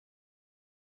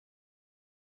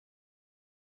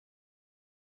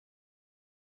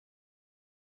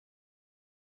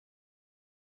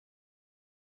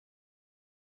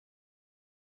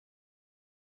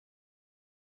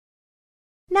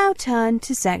Now turn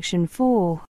to Section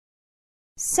 4.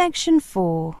 Section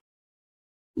 4.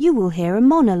 You will hear a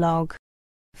monologue.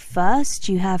 First,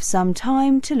 you have some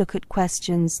time to look at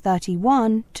questions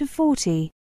 31 to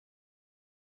 40.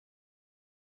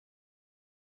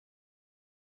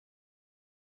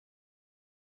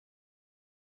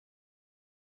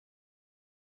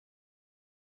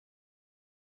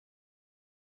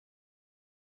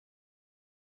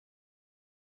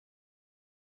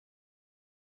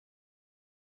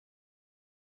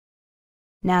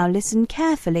 Now listen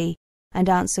carefully and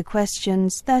answer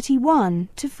questions 31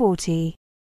 to 40.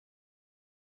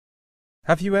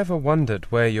 Have you ever wondered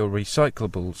where your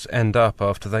recyclables end up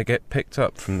after they get picked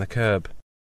up from the curb?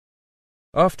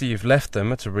 After you've left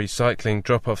them at a recycling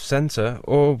drop-off centre,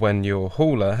 or when your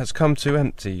hauler has come to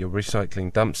empty your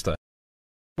recycling dumpster?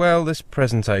 Well, this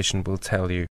presentation will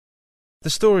tell you. The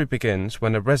story begins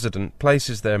when a resident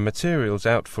places their materials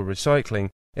out for recycling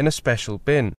in a special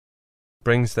bin,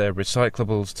 brings their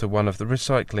recyclables to one of the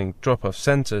recycling drop-off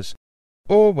centres,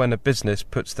 or when a business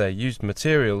puts their used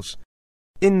materials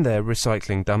in their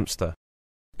recycling dumpster.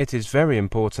 It is very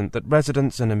important that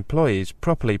residents and employees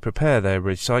properly prepare their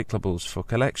recyclables for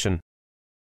collection.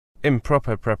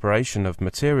 Improper preparation of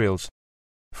materials,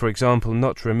 for example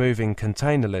not removing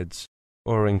container lids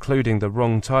or including the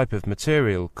wrong type of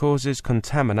material, causes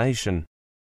contamination.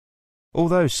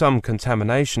 Although some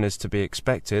contamination is to be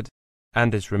expected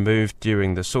and is removed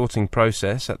during the sorting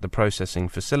process at the processing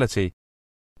facility,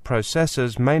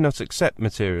 processors may not accept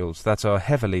materials that are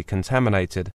heavily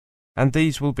contaminated, and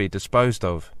these will be disposed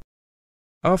of.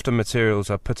 After materials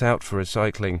are put out for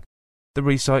recycling, the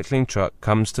recycling truck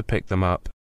comes to pick them up.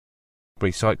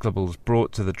 Recyclables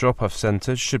brought to the drop-off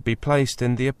centres should be placed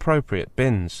in the appropriate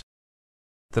bins.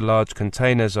 The large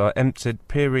containers are emptied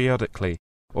periodically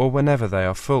or whenever they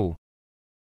are full.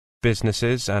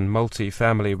 Businesses and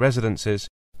multi-family residences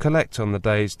collect on the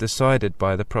days decided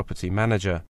by the property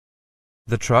manager.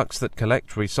 The trucks that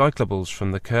collect recyclables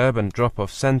from the curb and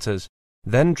drop-off centres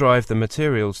then drive the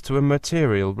materials to a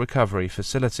material recovery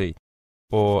facility,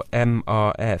 or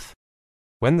MRF.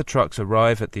 When the trucks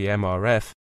arrive at the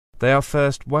MRF, they are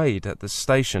first weighed at the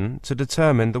station to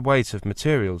determine the weight of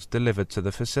materials delivered to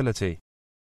the facility.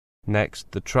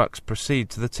 Next, the trucks proceed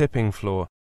to the tipping floor,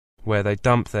 where they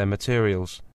dump their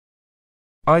materials.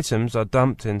 Items are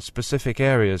dumped in specific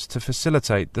areas to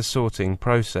facilitate the sorting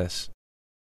process.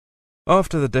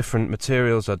 After the different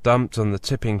materials are dumped on the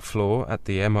tipping floor at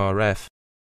the MRF,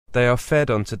 they are fed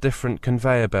onto different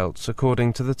conveyor belts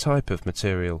according to the type of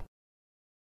material.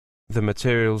 The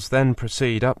materials then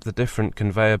proceed up the different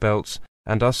conveyor belts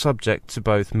and are subject to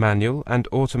both manual and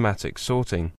automatic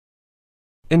sorting.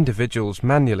 Individuals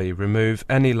manually remove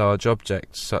any large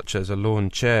objects such as a lawn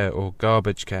chair or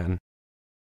garbage can,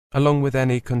 along with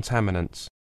any contaminants.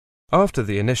 After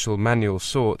the initial manual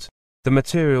sort, the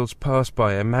materials pass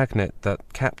by a magnet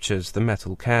that captures the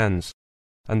metal cans,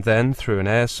 and then through an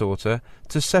air sorter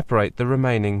to separate the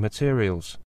remaining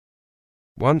materials.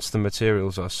 Once the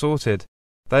materials are sorted,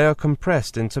 they are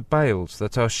compressed into bales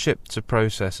that are shipped to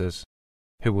processors,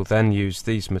 who will then use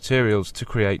these materials to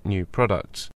create new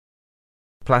products.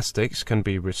 Plastics can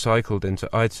be recycled into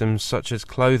items such as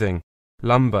clothing,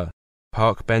 lumber,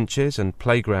 park benches and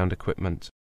playground equipment.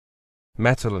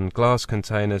 Metal and glass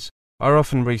containers are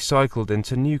often recycled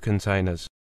into new containers,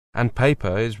 and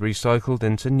paper is recycled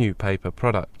into new paper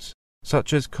products,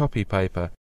 such as copy paper,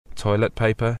 toilet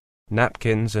paper,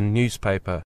 napkins and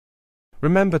newspaper.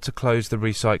 Remember to close the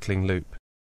recycling loop.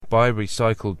 Buy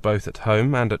recycled both at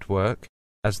home and at work,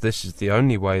 as this is the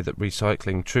only way that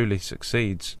recycling truly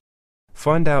succeeds.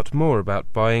 Find out more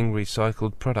about buying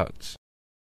recycled products.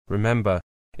 Remember,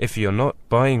 if you're not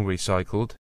buying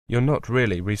recycled, you're not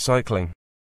really recycling.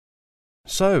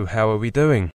 So, how are we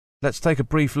doing? Let's take a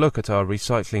brief look at our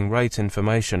recycling rate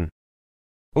information.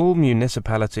 All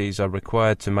municipalities are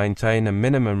required to maintain a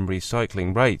minimum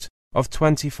recycling rate of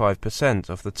 25%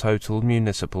 of the total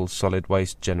municipal solid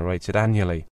waste generated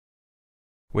annually.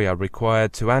 We are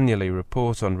required to annually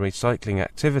report on recycling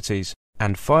activities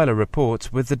and file a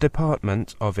report with the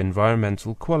Department of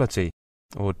Environmental Quality,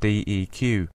 or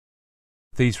DEQ.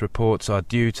 These reports are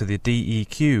due to the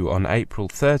DEQ on April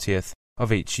 30th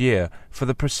of each year for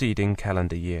the preceding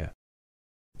calendar year.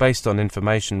 Based on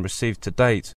information received to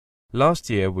date, last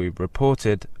year we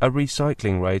reported a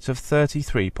recycling rate of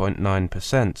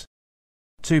 33.9%,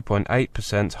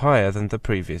 2.8% higher than the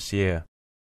previous year.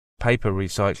 Paper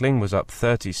recycling was up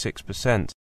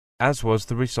 36%, as was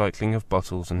the recycling of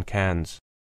bottles and cans.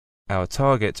 Our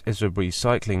target is a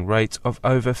recycling rate of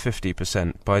over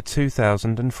 50% by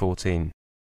 2014.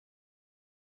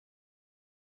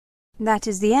 That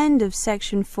is the end of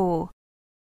Section 4.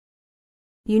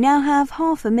 You now have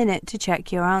half a minute to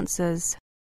check your answers.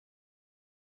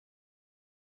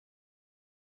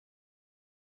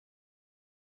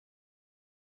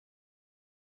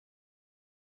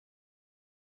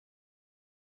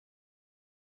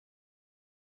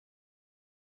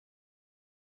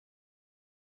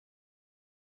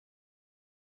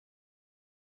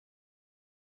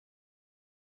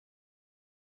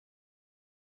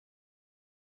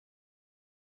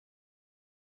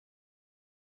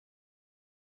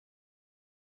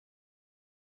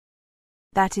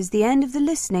 That is the end of the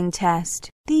listening test,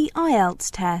 the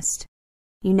IELTS test.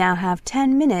 You now have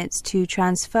 10 minutes to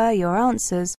transfer your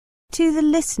answers to the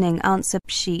listening answer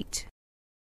sheet.